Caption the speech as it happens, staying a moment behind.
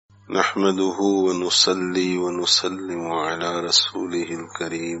نحمده ونصلي ونسلم على رسوله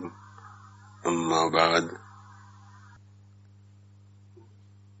الكريم أما بعد.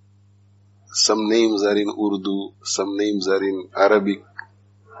 Some names are in Urdu, some names are in Arabic.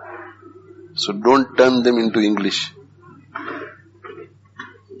 So don't turn them into English.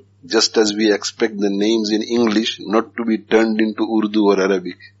 Just as we expect the names in English not to be turned into Urdu or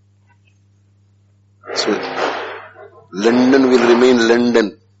Arabic. So London will remain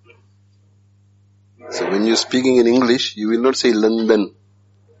London. So when you're speaking in English, you will not say London.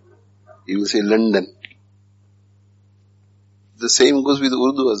 You will say London. The same goes with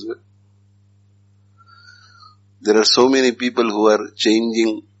Urdu as well. There are so many people who are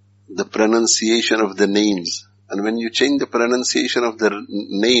changing the pronunciation of the names. And when you change the pronunciation of the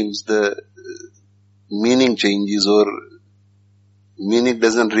names, the meaning changes or meaning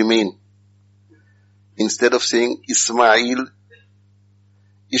doesn't remain. Instead of saying Ismail,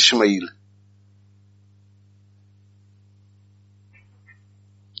 Ishmael.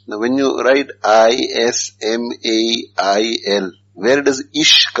 Now when you write I-S-M-A-I-L, where does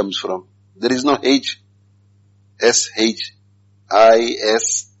Ish comes from? There is no H. S-H.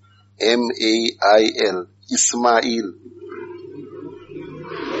 I-S-M-A-I-L. Ismail.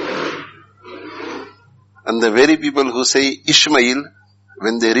 And the very people who say Ishmael,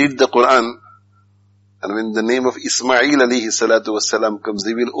 when they read the Quran, and when the name of Ismail alayhi salatu wasalam comes,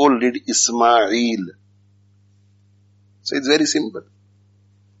 they will all read Ismail. So it's very simple.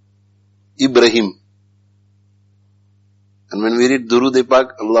 Ibrahim. And when we read Durud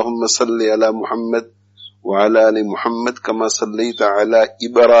Pak, Allahumma salli ala Muhammad wa ala ali Muhammad kama sallayta ala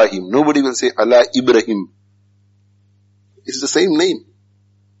Ibrahim. Nobody will say ala Ibrahim. It's the same name.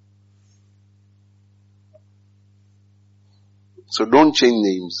 So don't change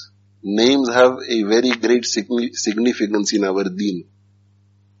names. Names have a very great significance in our deen.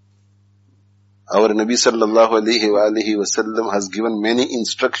 Our Nabi sallallahu alayhi wa sallam has given many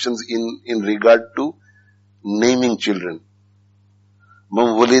instructions in regard to naming children. Man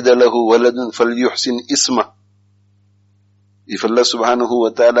walida lahu waladun falyuhsin isma. If Allah subhanahu wa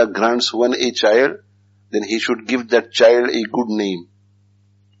ta'ala grants one a child, then he should give that child a good name.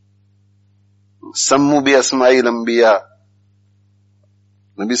 Sammu bi asma'il anbiya.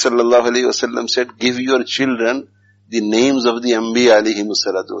 Nabi sallallahu alayhi wa sallam said, give your children the names of the anbiya alayhimu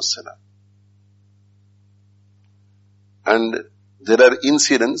salatu wassalam. And there are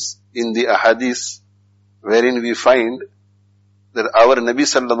incidents in the ahadith wherein we find that our Nabi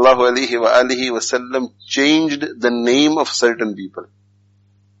sallallahu alayhi wa alihi wa sallam changed the name of certain people.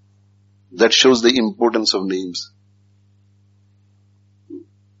 That shows the importance of names.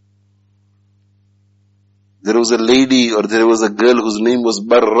 There was a lady or there was a girl whose name was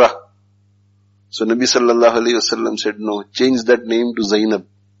Barra. So Nabi sallallahu alayhi wa sallam said, no, change that name to Zainab.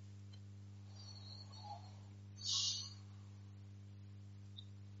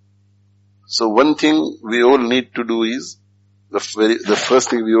 So one thing we all need to do is, the first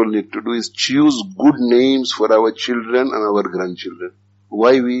thing we all need to do is choose good names for our children and our grandchildren.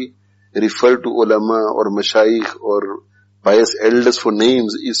 Why we refer to ulama or mashayikh or pious elders for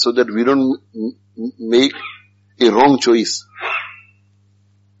names is so that we don't make a wrong choice.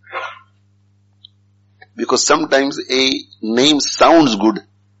 Because sometimes a name sounds good,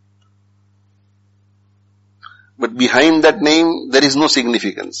 but behind that name there is no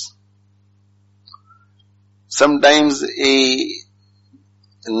significance. Sometimes a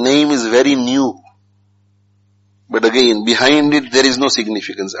name is very new, but again, behind it there is no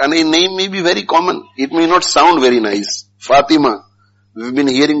significance. And a name may be very common. It may not sound very nice. Fatima. We've been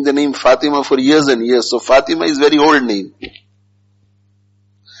hearing the name Fatima for years and years. So Fatima is a very old name.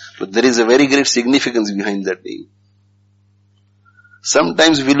 But there is a very great significance behind that name.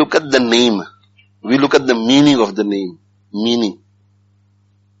 Sometimes we look at the name. We look at the meaning of the name. Meaning.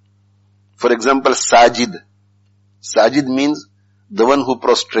 For example, Sajid. Sajid means the one who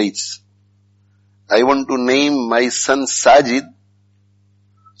prostrates. I want to name my son Sajid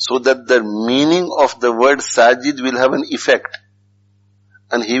so that the meaning of the word Sajid will have an effect.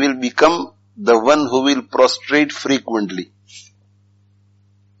 And he will become the one who will prostrate frequently.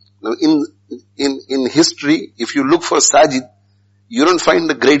 Now in history, if you look for Sajid, you don't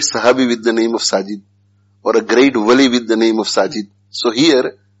find a great sahabi with the name of Sajid or a great wali with the name of Sajid. So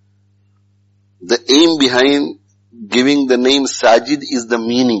here, the aim behind giving the name Sajid is the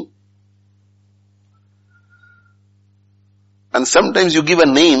meaning. And sometimes you give a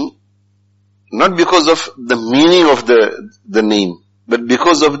name not because of the meaning of the name, but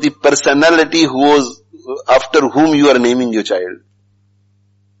because of the personality after whom you are naming your child.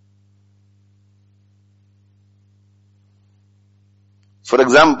 For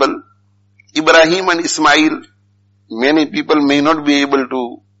example, Ibrahim and Ismail, many people may not be able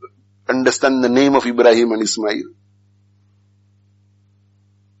to understand the name of Ibrahim and Ismail.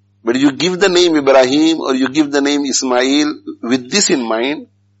 But you give the name Ibrahim or you give the name Ismail with this in mind,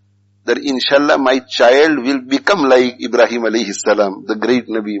 that inshallah my child will become like Ibrahim alayhi salam, the great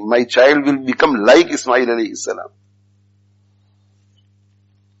Nabi. My child will become like Ismail alayhi salam.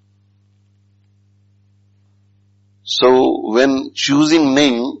 So when choosing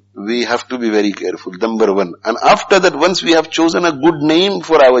name, we have to be very careful, number one. And after that, once we have chosen a good name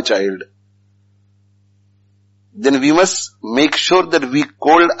for our child, then we must make sure that we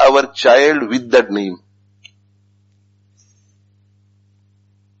call our child with that name.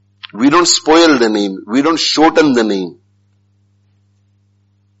 We don't spoil the name. We don't shorten the name.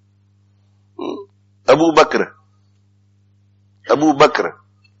 Abu Bakr. Abu Bakr.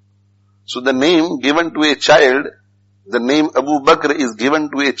 So the name given to a child, the name Abu Bakr is given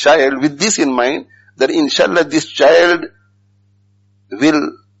to a child with this in mind, that inshallah this child will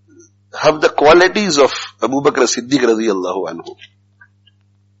have the qualities of Abu Bakr Siddiq radiyallahu anhu.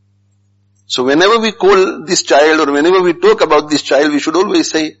 So whenever we call this child or whenever we talk about this child, we should always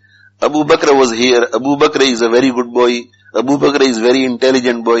say, Abu Bakr was here, Abu Bakr is a very good boy, Abu Bakr is very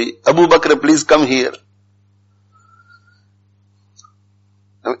intelligent boy, Abu Bakr please come here.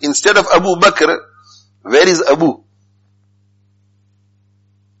 Now instead of Abu Bakr, where is Abu?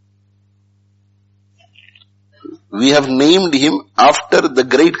 We have named him after the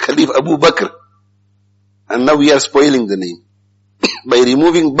great Khalif Abu Bakr. And now we are spoiling the name. By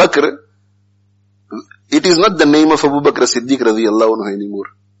removing Bakr, it is not the name of Abu Bakr Siddiq radiyallahu anhu anymore.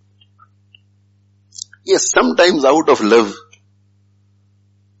 Yes, sometimes out of love.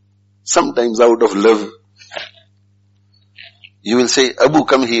 Sometimes out of love. You will say, Abu,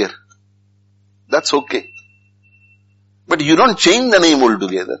 come here. That's okay. But you don't change the name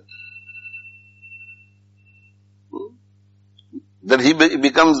altogether. That he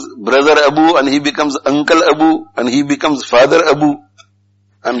becomes brother Abu and he becomes uncle Abu and he becomes father Abu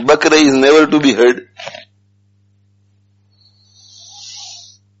and Bakr is never to be heard.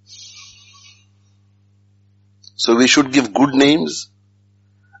 So we should give good names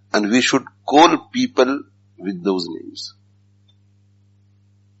and we should call people with those names.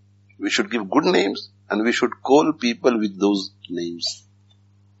 We should give good names and we should call people with those names.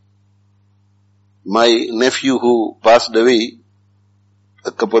 My nephew who passed away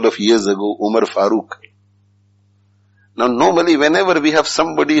a couple of years ago, Umar Farooq. Now normally whenever we have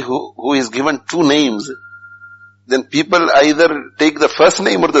somebody who is given two names, then people either take the first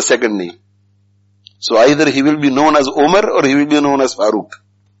name or the second name. So either he will be known as Umar or he will be known as Farooq.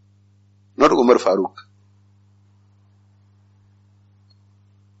 Not Umar Farooq.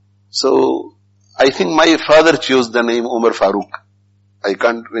 So I think my father chose the name Umar Farooq. I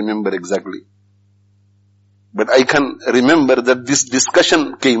can't remember exactly. But I can remember that this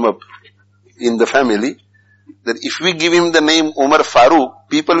discussion came up in the family, that if we give him the name Umar Farooq,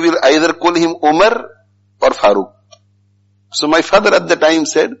 people will either call him Umar or Farooq. So my father at the time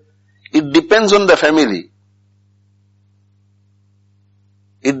said, it depends on the family.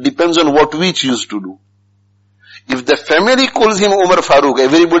 It depends on what we choose to do. If the family calls him Umar Farooq,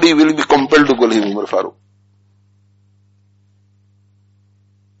 everybody will be compelled to call him Umar Farooq.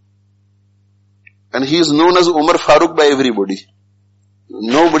 And he is known as Umar Farooq by everybody.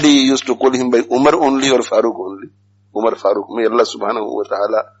 Nobody used to call him by Umar only or Farooq only. Umar Farooq. May Allah subhanahu wa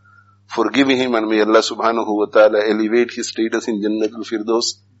ta'ala forgive him and may Allah subhanahu wa ta'ala elevate his status in Jannatul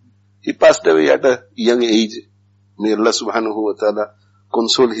Firdaus. He passed away at a young age. May Allah subhanahu wa ta'ala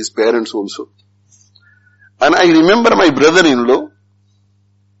console his parents also. And I remember my brother-in-law,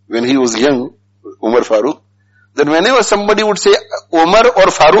 when he was young, Umar Farooq, that whenever somebody would say Umar or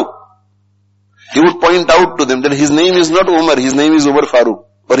Farooq, he would point out to them that his name is not Umar, his name is Umar Farooq.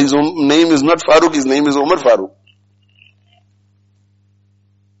 Or his name is not Farooq, his name is Umar Farooq.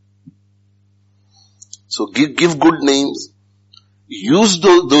 So give good names. Use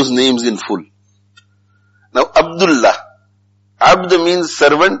those names in full. Now Abdullah. Abd means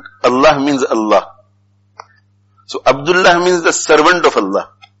servant, Allah means Allah. So Abdullah means the servant of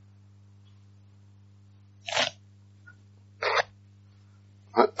Allah.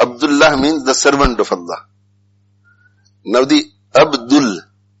 Abdullah means the servant of Allah. Now the Abdul,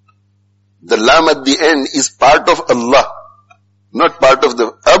 the lam at the end is part of Allah, not part of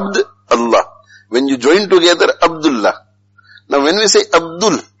the Abd, Allah. When you join together, Abdullah. Now when we say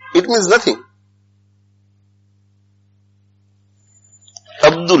Abdul, it means nothing.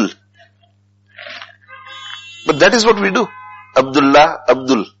 Abdul. But that is what we do. Abdullah,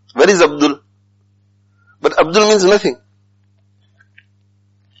 Abdul. Where is Abdul? But Abdul means nothing.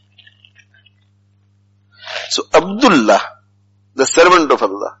 So Abdullah, the servant of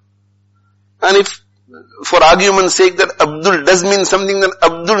Allah. And if, for argument's sake, that Abdul does mean something, then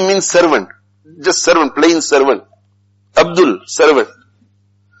Abdul means servant. Just servant, plain servant. Abdul, servant.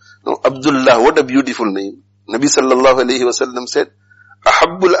 No, Abdullah, what a beautiful name. Nabi sallallahu alayhi wa sallam said,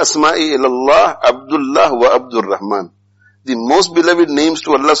 Ahabbul asma'i ilallah, Abdullah wa Abdur Rahman. The most beloved names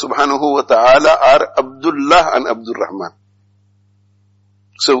to Allah subhanahu wa ta'ala are Abdullah and Abdur Rahman.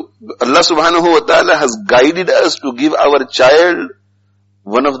 So, Allah subhanahu wa ta'ala has guided us to give our child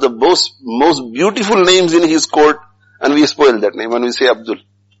one of the most beautiful names in His court, and we spoil that name and we say Abdul.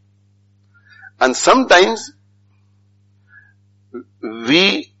 And sometimes,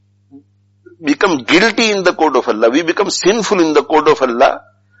 we become guilty in the court of Allah. We become sinful in the court of Allah.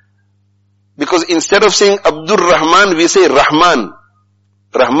 Because instead of saying Abdur Rahman, we say Rahman.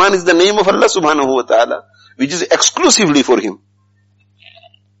 Rahman is the name of Allah subhanahu wa ta'ala, which is exclusively for Him.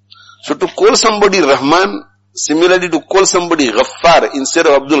 So to call somebody Rahman, similarly to call somebody Ghaffar instead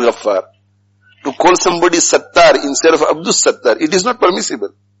of Abdul Ghaffar, to call somebody Sattar instead of Abdul Sattar, it is not permissible.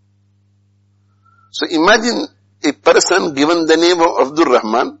 So imagine a person given the name of Abdul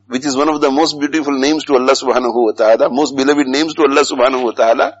Rahman, which is one of the most beautiful names to Allah subhanahu wa ta'ala, most beloved names to Allah subhanahu wa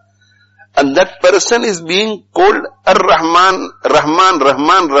ta'ala, and that person is being called Ar-Rahman, Rahman,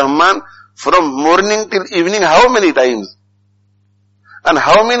 Rahman, Rahman from morning till evening, how many times? And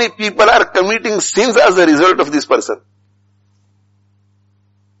how many people are committing sins as a result of this person?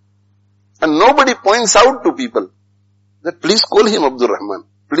 And nobody points out to people that please call him Abdul Rahman,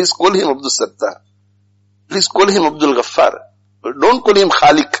 please call him Abdul Sattar, please call him Abdul Ghaffar. Don't call him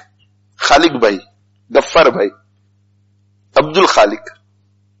Khalik, Khalik Bhai, Ghaffar Bhai, Abdul Khalik.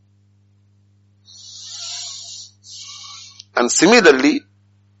 And similarly,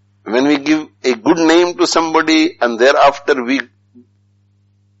 when we give a good name to somebody and thereafter we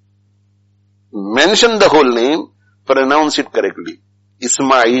mention the whole name, pronounce it correctly.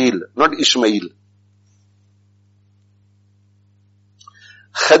 Ismail, not Ishmael.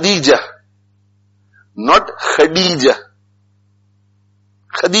 Khadija, not Khadija.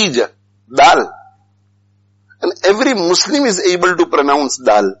 Khadija, Dal. And every Muslim is able to pronounce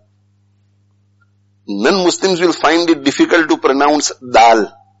Dal. Non-Muslims will find it difficult to pronounce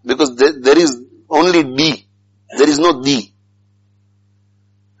Dal, because there is only D. There is no D.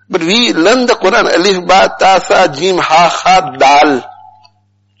 But we learn the Quran, Alif, Ba, Ta, Sa, Jim, Ha, Kha, Dal.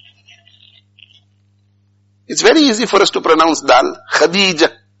 It's very easy for us to pronounce Dal.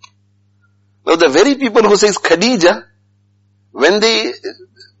 Khadija. Now the very people who says Khadija, when they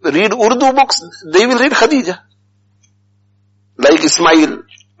read Urdu books, they will read Khadija. Like Ismail.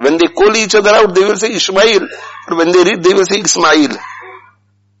 When they call each other out, they will say Ishmael. But when they read, they will say Ismail.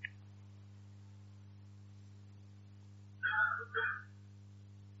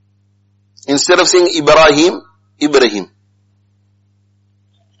 Instead of saying Ibrahim, Ibrahim.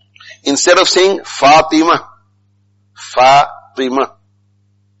 Instead of saying Fatima, Fatima.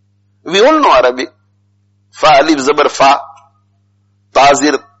 We all know Arabic. Fa alif zabar fa,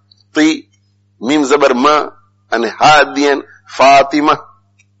 tazir ti, mim zabar ma, and hadiyan Fatima.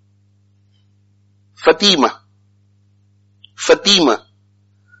 Fatima. Fatima.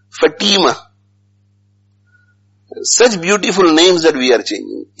 Fatima. Such beautiful names that we are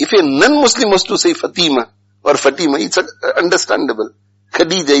changing. If a non-Muslim was to say Fatima or Fatima, it's understandable.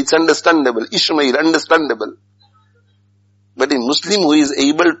 Khadija, it's understandable. Ishmael, understandable. But a Muslim who is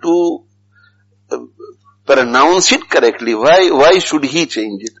able to pronounce it correctly, why should he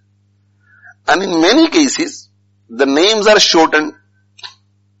change it? And in many cases, the names are shortened.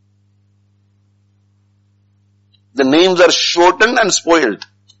 The names are shortened and spoiled.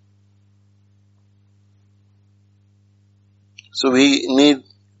 So we need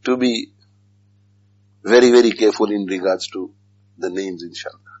to be very, very careful in regards to the names,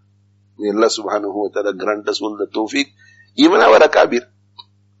 inshallah. May Allah subhanahu wa ta'ala grant us all the tawfiq. Even our akabir.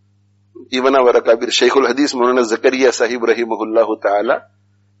 Shaykhul Hadeeth Maulana Zakaria sahib rahimahullah ta'ala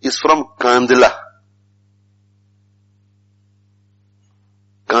is from Kandla.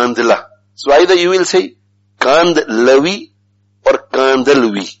 Kandla. So either you will say Kandlavi or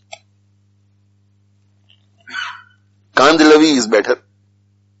Kandalvi. Kandlavi is better,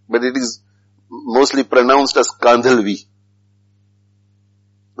 but it is mostly pronounced as Kandalvi.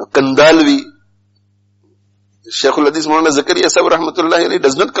 Now, Kandalvi, Shaykhul Hadeeth Maulana Zakaria sahib rahmatullahi alayhi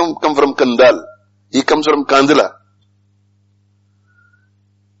does not come from Kandal. He comes from Kandla.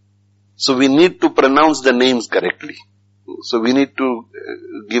 So we need to pronounce the names correctly. So we need to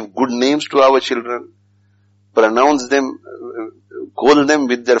give good names to our children, pronounce them, call them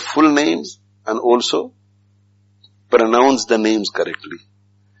with their full names, and also pronounce the names correctly,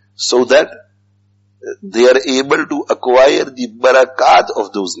 so that they are able to acquire the barakat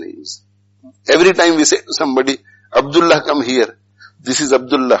of those names. Every time we say to somebody, Abdullah, come here. This is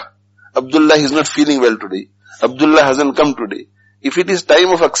Abdullah. Abdullah is not feeling well today. Abdullah hasn't come today. If it is time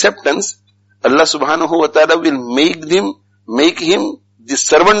of acceptance, Allah subhanahu wa ta'ala will make him the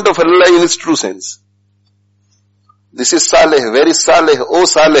servant of Allah in its true sense. This is Saleh. Where is Saleh? Oh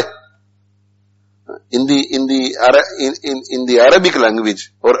Saleh. In the Arabic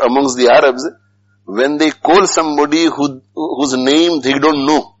language or amongst the Arabs, when they call somebody whose name they don't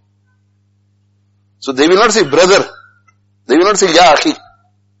know, so they will not say brother. They will not say Ya Akhi.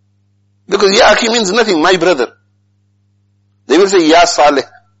 Because Ya Akhi means nothing, my brother. They will say Ya Saleh.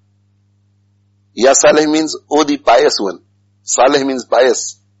 Ya Saleh means, oh the pious one. Saleh means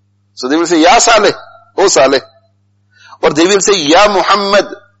pious. So they will say Ya Saleh, oh Saleh. Or they will say Ya Muhammad.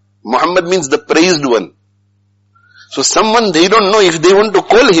 Muhammad means the praised one. So someone they don't know, if they want to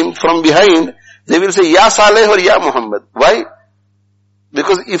call him from behind, they will say Ya Saleh or Ya Muhammad. Why?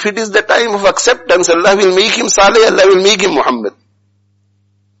 Because if it is the time of acceptance, Allah will make him Saleh, Allah will make him Muhammad.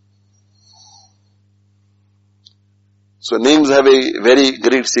 So names have a very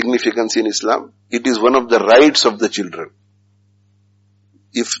great significance in Islam. It is one of the rights of the children.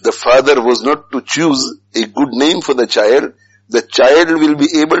 If the father was not to choose a good name for the child will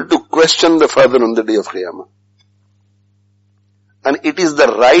be able to question the father on the day of Qiyamah. And it is the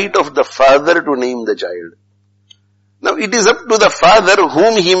right of the father to name the child. Now it is up to the father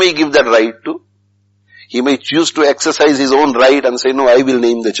whom he may give that right to. He may choose to exercise his own right and say, no, I will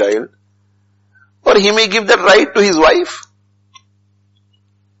name the child. Or he may give that right to his wife.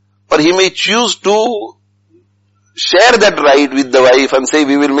 Or he may choose to share that right with the wife and say,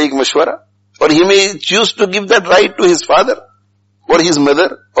 we will make mashwara. Or he may choose to give that right to his father, or his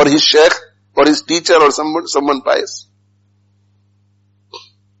mother, or his Shaykh, or his teacher, or someone pious.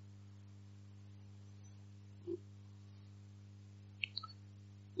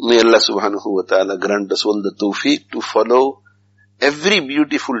 May Allah subhanahu wa ta'ala grant us all the tawfiq to follow every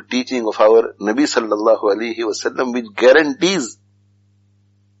beautiful teaching of our Nabi sallallahu alayhi wa sallam, which guarantees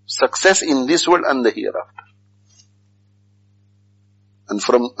success in this world and the hereafter. And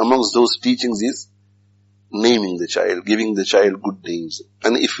from amongst those teachings is naming the child, giving the child good names.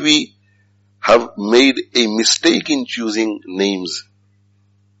 And if we have made a mistake in choosing names,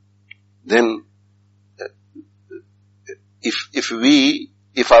 then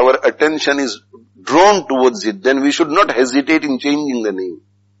if our attention is drawn towards it, then we should not hesitate in changing the name.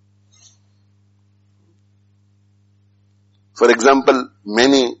 For example,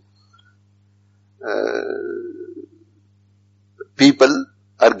 many people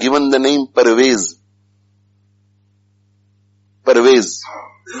are given the name Parvez. Parvez.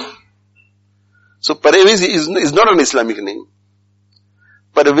 So Parvez is not an Islamic name.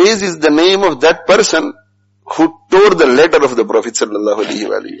 Parvez is the name of that person who tore the letter of the Prophet sallallahu alaihi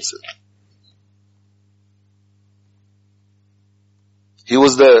wasallam. He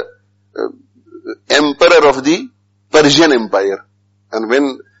was the emperor of the Persian Empire. And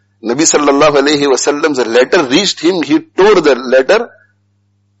when Nabi sallallahu alayhi wasallam's letter reached him, he tore the letter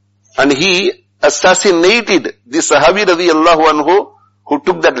and he assassinated the Sahabi radiyallahu anhu who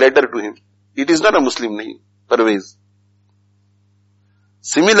took that letter to him. It is not a Muslim name, Parvez.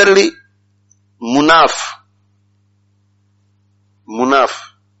 Similarly, Munaf.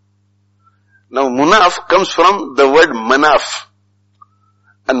 Now Munaf comes from the word Manaf.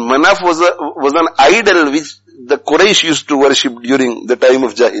 And Manaf was an idol which the Quraysh used to worship during the time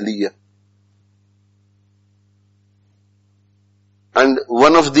of Jahiliyyah. And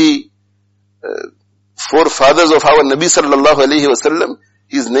one of the forefathers of our Nabi sallallahu alayhi wasallam,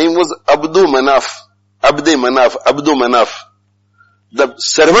 his name was Abdu Manaf, the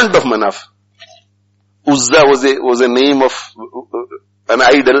servant of Manaf. Uzza was a name of an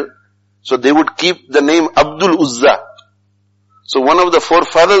idol, so they would keep the name Abdul Uzza. So one of the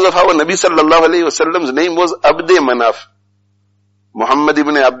forefathers of our Nabi sallallahu alayhi wasallam's name was Abde Manaf. Muhammad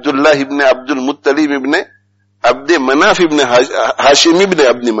ibn Abdullah ibn Abdul Muttalib ibn Abde Manaf ibn Hashim ibn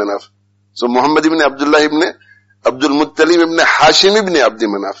Abdi Manaf. So Muhammad ibn Abdullah ibn Abdul Muttalib ibn Hashim ibn Abdi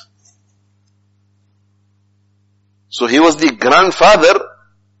Manaf. So he was the grandfather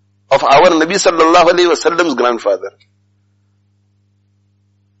of our Nabi sallallahu alayhi wasallam's grandfather.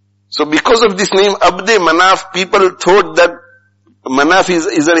 So because of this name Abde Manaf, people thought that Manaf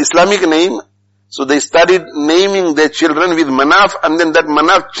is an Islamic name, so they started naming their children with Manaf, and then that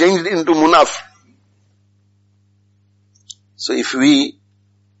Manaf changed into Munaf. So if we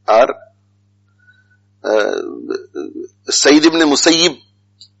are, Sayyid ibn Musayyib,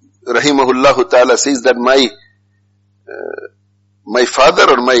 rahimahullah ta'ala, says that my father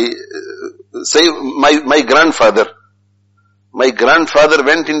or my say my grandfather. My grandfather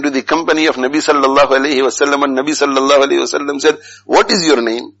went into the company of Nabi sallallahu alayhi wasallam and Nabi sallallahu alayhi wasallam said, what is your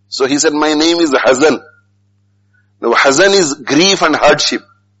name? So he said, my name is Hazan. Now Hazan is grief and hardship.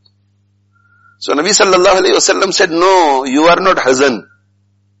 So Nabi sallallahu alayhi wasallam said, no, you are not Hazan.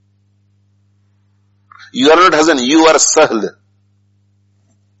 You are not Hazan, you are Sahl.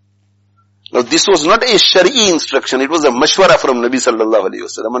 Now this was not a Shari'i instruction, it was a mashwara from Nabi sallallahu alayhi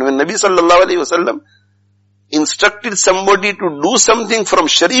wasallam. And when Nabi sallallahu alayhi wasallam instructed somebody to do something from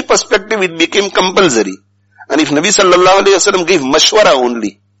Shari perspective, it became compulsory. And if Nabi sallallahu alayhi wasallam gave mashwara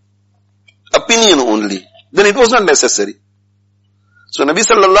only, opinion only, then it was not necessary. So Nabi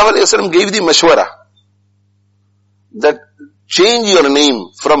sallallahu alayhi wasallam gave the mashwara that change your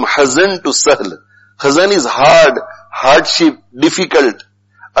name from Hazan to Sahl. Hazan is hard, hardship, difficult,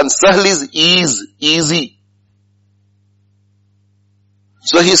 and Sahl is ease, easy.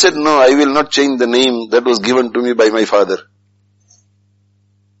 So he said, no, I will not change the name that was given to me by my father.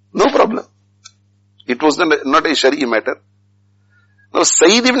 No problem. It was not a Shari'i matter. Now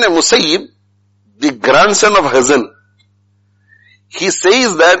Sayyid ibn Musayyib, the grandson of Hazan, he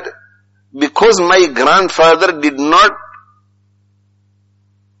says that because my grandfather did not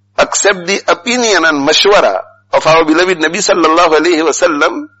accept the opinion and mashwara of our beloved Nabi sallallahu alayhi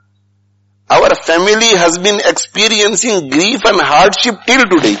wasallam, our family has been experiencing grief and hardship till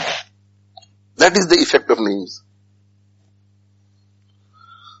today. That is the effect of names.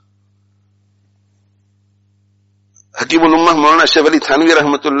 Hakimul Ummah Maulana Shaykh Ali Thanvi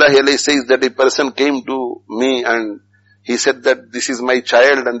rahmatullahi alayhi says that a person came to me and he said that this is my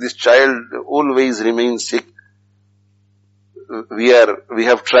child and this child always remains sick. We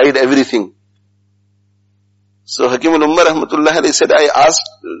have tried everything. So Hakimul Ummah rahmatullahi alayhi said, I asked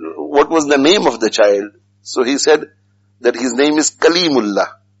what was the name of the child. So he said that his name is Kalimullah.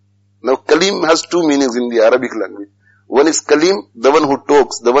 Now Kalim has two meanings in the Arabic language. One is Kalim, the one who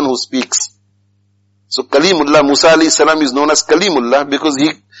talks, the one who speaks. So Kalimullah, Musa alayhi salam is known as Kalimullah because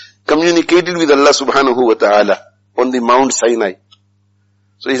he communicated with Allah subhanahu wa ta'ala on the Mount Sinai.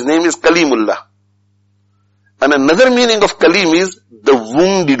 So his name is Kalimullah. And another meaning of Kalim is the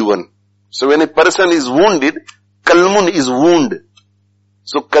wounded one. So when a person is wounded, Kalmun is wound.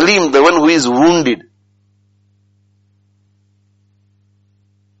 So Kalim, the one who is wounded.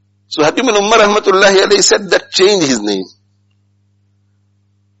 So Hakim al-Ummah rahmatullahi alayhi said that change his name.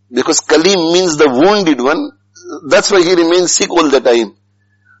 Because Kalim means the wounded one. That's why he remains sick all the time.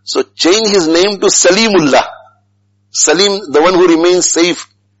 So change his name to Salimullah. Saleem, the one who remains safe.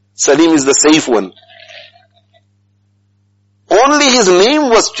 Saleem is the safe one. Only his name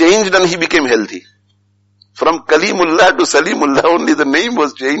was changed and he became healthy. From Kalimullah to Salimullah, only the name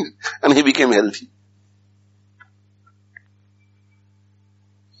was changed and he became healthy.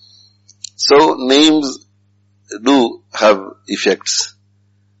 So names do have effects.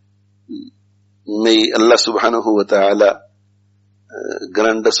 May Allah subhanahu wa ta'ala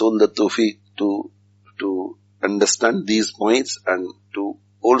grant us all the tawfiq to understand these points and to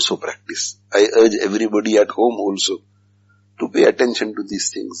also practice. I urge everybody at home also to pay attention to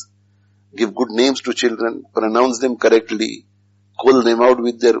these things. Give good names to children, pronounce them correctly, call them out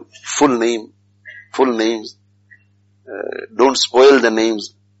with their full names. Don't spoil the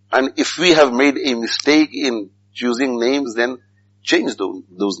names. And if we have made a mistake in choosing names, then change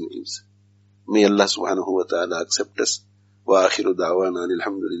those names. May Allah subhanahu wa ta'ala accept us. Wa akhiru da'wana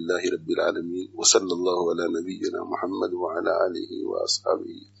alhamdulillahi rabbil alameen. Wa sallallahu ala nabiyyina Muhammad wa ala alihi wa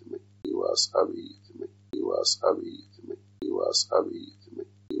ashabihi wa ashabihi wa ashabihi wa ashabihi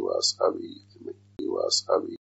wa ashabihi wa ashabihi wa ashabihi